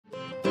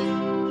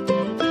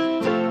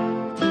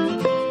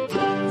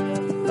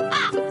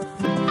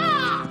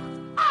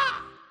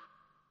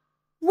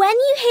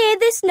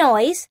this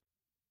noise?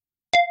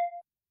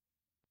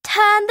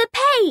 Turn the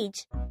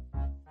page.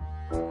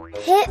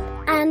 Pip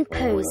and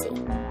Posy,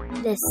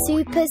 the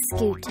Super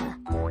Scooter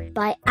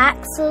by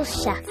Axel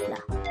Scheffler.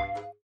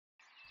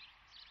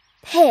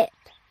 Pip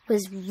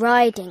was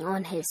riding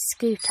on his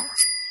scooter.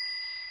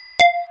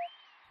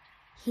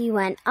 He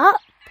went up.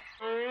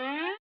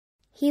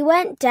 He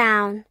went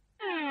down.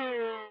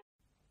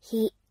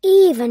 He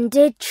even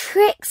did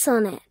tricks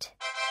on it.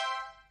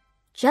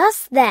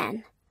 Just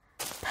then,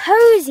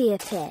 Posy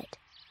appeared.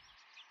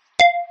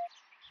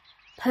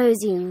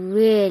 Posy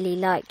really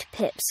liked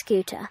Pip's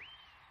scooter.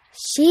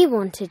 She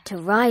wanted to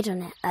ride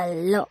on it a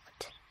lot.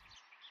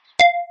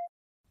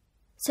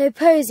 So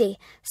Posy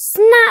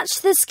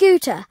snatched the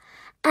scooter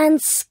and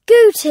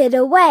scooted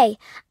away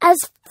as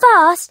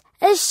fast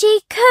as she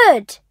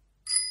could.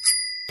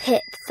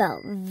 Pip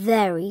felt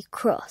very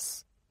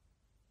cross.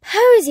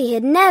 Posy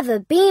had never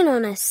been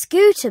on a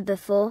scooter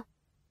before,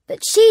 but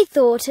she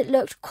thought it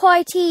looked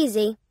quite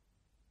easy.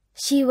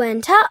 She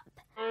went up.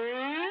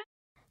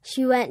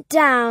 She went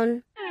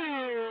down.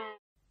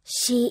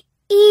 She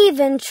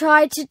even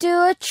tried to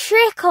do a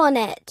trick on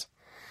it.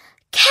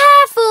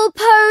 Careful,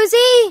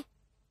 Posy!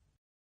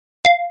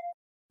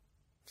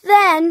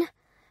 Then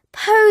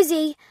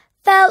Posy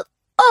fell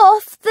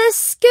off the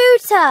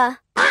scooter.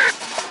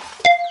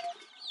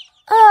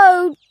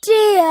 Oh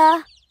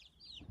dear!